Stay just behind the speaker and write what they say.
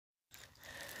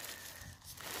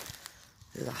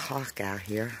There's a hawk out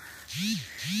here,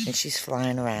 and she's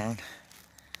flying around.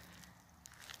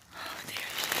 Oh, there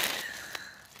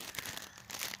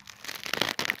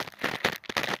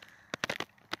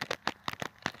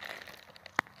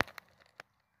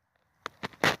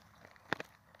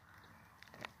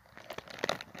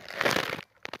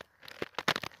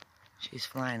she is. She's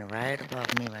flying right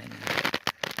above me right now.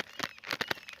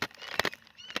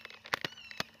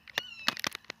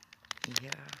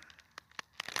 Yeah.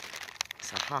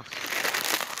 It's a hawk.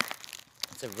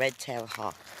 It's a red-tailed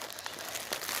hawk.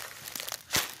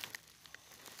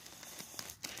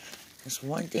 There's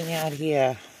one thing out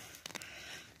here.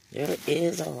 There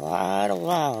is a lot of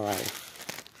wildlife.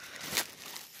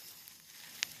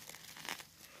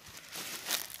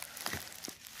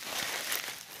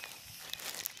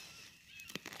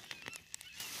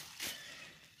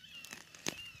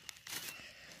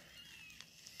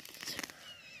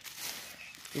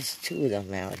 There's two of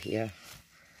them out here.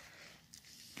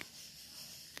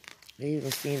 I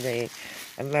even seen the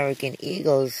American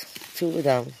eagles, two of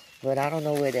them, but I don't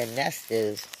know where their nest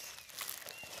is.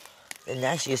 The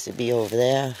nest used to be over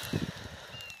there.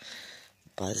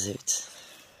 Buzzards.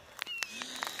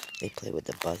 They play with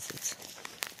the buzzards.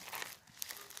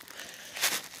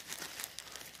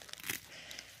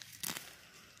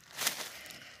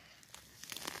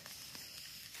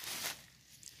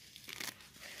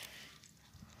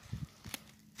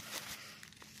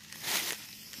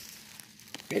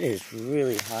 It is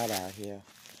really hot out here.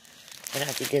 I'm gonna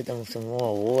have to give them some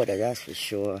more water, that's for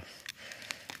sure.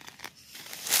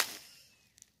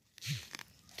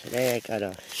 Today I got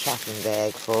a shopping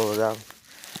bag full of them.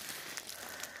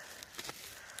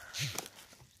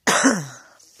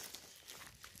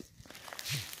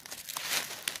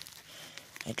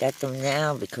 I got them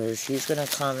now because he's gonna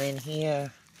come in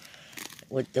here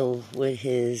with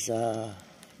his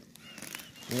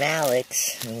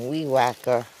Malex and weed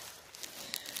whacker.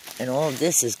 And all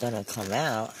this is going to come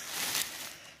out.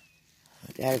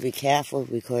 I got to be careful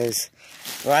because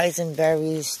raisin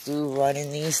berries do run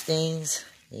in these things.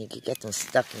 And you can get them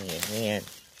stuck in your hand.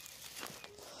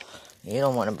 You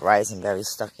don't want a raisin berry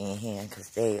stuck in your hand because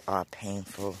they are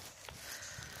painful.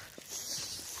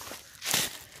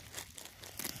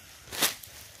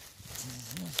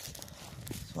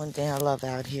 One thing I love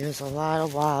out here is a lot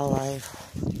of wildlife.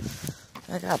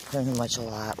 I got pretty much a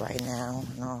lot right now.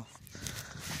 No.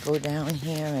 Go down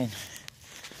here and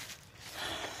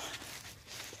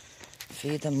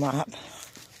feed them up.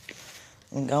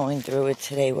 I'm going through it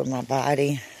today with my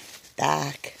body,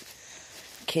 back,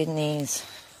 kidneys.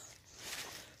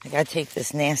 I gotta take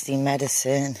this nasty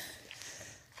medicine.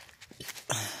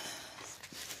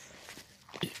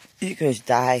 You could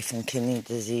die from kidney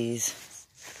disease.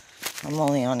 I'm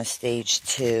only on a stage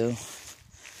 2.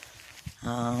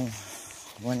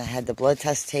 When I had the blood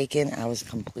test taken, I was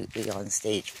completely on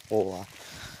stage 4.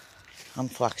 I'm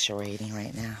fluctuating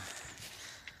right now.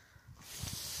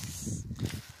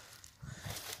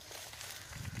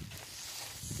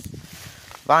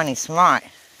 Bonnie's smart.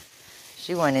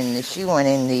 She went in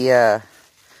the,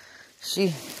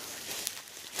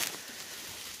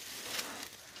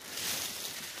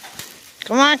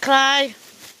 Come on, Clyde.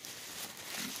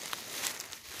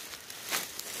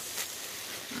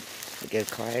 Get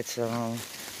quiet so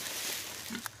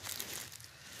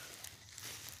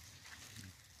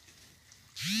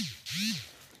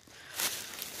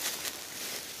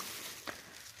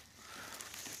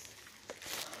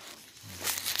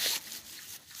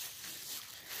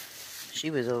she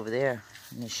was over there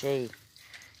in the shade.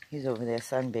 He's over there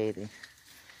sunbathing.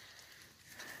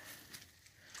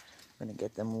 I'm gonna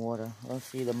get them water. I'll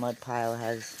see the mud pile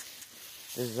has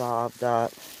dissolved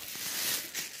up.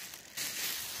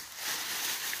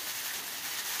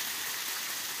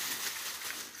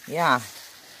 Yeah.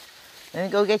 Let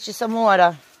me go get you some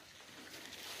water.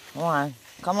 Come on.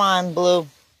 Come on, Blue. I'm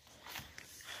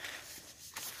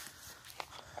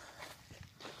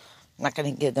not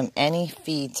going to give them any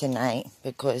feed tonight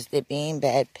because they're being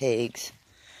bad pigs.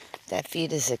 That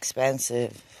feed is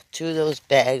expensive. 2 of those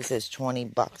bags is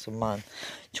 $20 a month.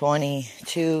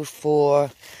 22,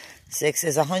 4, 6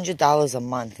 is $100 a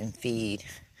month in feed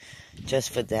just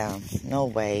for them. No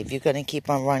way. If you're going to keep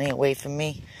on running away from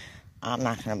me, I'm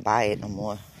not going to buy it no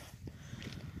more.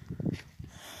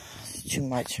 It's too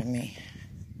much for me.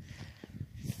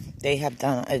 They have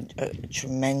done a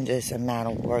tremendous amount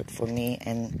of work for me,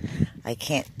 and I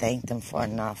can't thank them for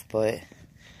enough. But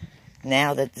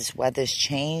now that this weather's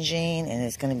changing and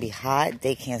it's going to be hot,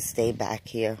 they can't stay back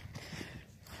here.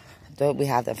 Though we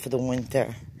have that for the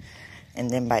winter.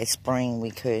 And then by spring, we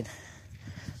could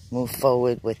move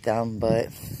forward with them. But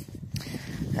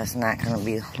that's not going to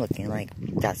be looking like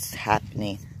that's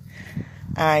happening.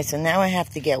 Alright, so now I have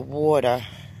to get water.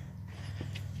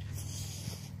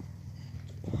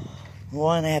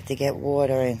 One, I have to get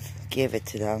water and give it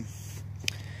to them.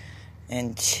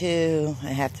 And two, I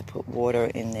have to put water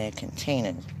in their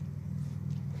containers.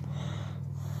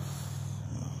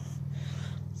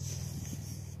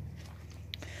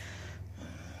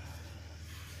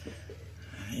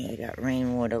 I got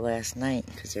rainwater last night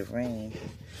because it rained.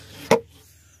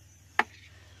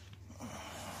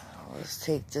 Let's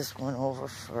take this one over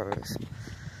first.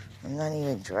 I'm not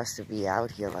even dressed to be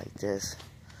out here like this.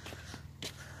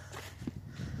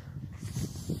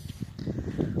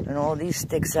 And all these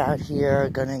sticks out here are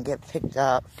gonna get picked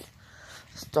up.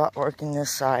 Start working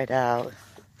this side out.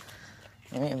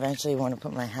 And eventually want to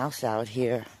put my house out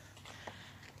here.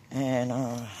 And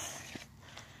I'm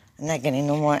not getting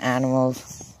no more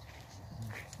animals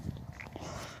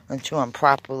until I'm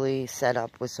properly set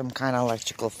up with some kind of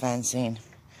electrical fencing,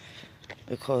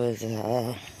 because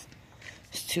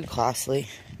it's too costly.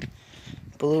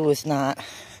 Blue is not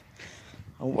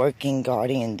a working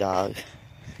guardian dog.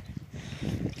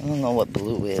 I don't know what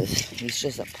Blue is. He's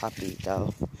just a puppy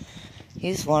though.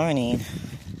 He's learning,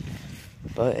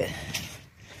 but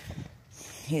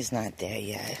he's not there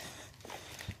yet.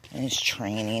 And he's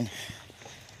training.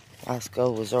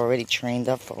 Roscoe was already trained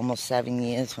up for almost 7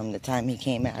 years. From the time he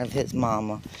came out of his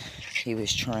mama, he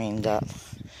was trained up.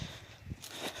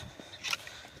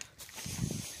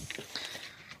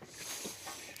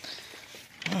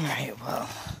 Alright, well,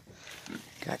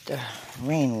 got the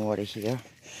rainwater here.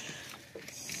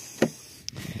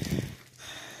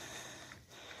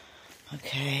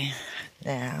 Okay,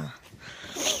 now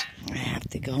I have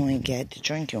to go and get the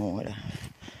drinking water.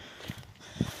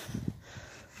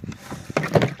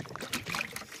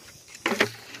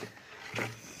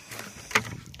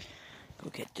 Go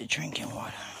get the drinking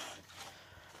water.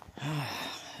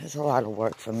 There's a lot of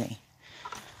work for me.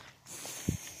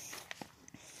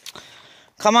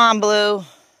 Come on, Blue.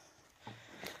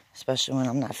 Especially when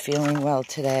I'm not feeling well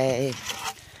today.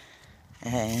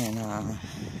 And,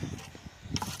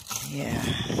 yeah.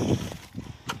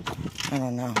 I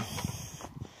don't know.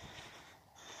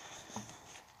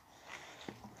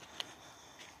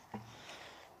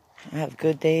 I have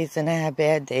good days and I have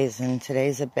bad days, and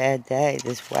today's a bad day.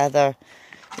 This weather,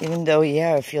 even though,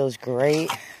 yeah, it feels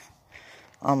great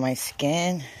on my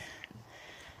skin,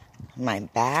 my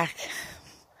back,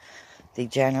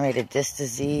 degenerated disc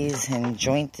disease and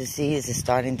joint disease is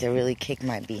starting to really kick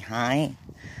my behind.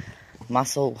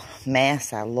 Muscle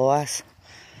mass I lost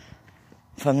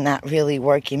from not really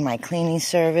working my cleaning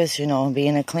service. You know,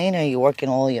 being a cleaner, you're working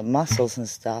all your muscles and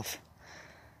stuff.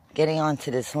 Getting onto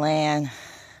this land,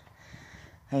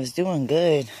 I was doing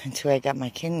good until I got my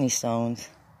kidney stones.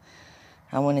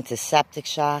 I went into septic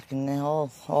shock, and then all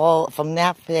from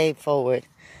that day forward,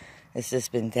 it's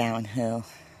just been downhill.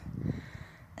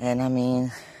 And I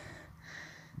mean,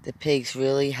 the pigs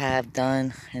really have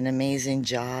done an amazing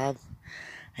job.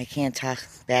 I can't talk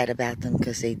bad about them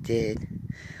because they did.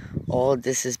 All of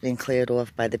this has been cleared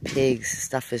off by the pigs.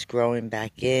 Stuff is growing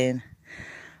back in.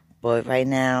 But right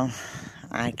now,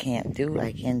 I can't deal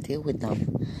with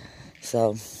them.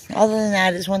 So, other than that,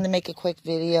 I just wanted to make a quick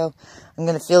video. I'm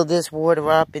going to fill this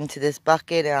water up into this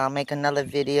bucket, and I'll make another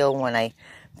video when I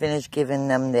finish giving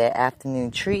them their afternoon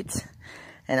treats.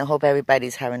 And I hope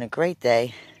everybody's having a great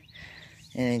day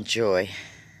and enjoy.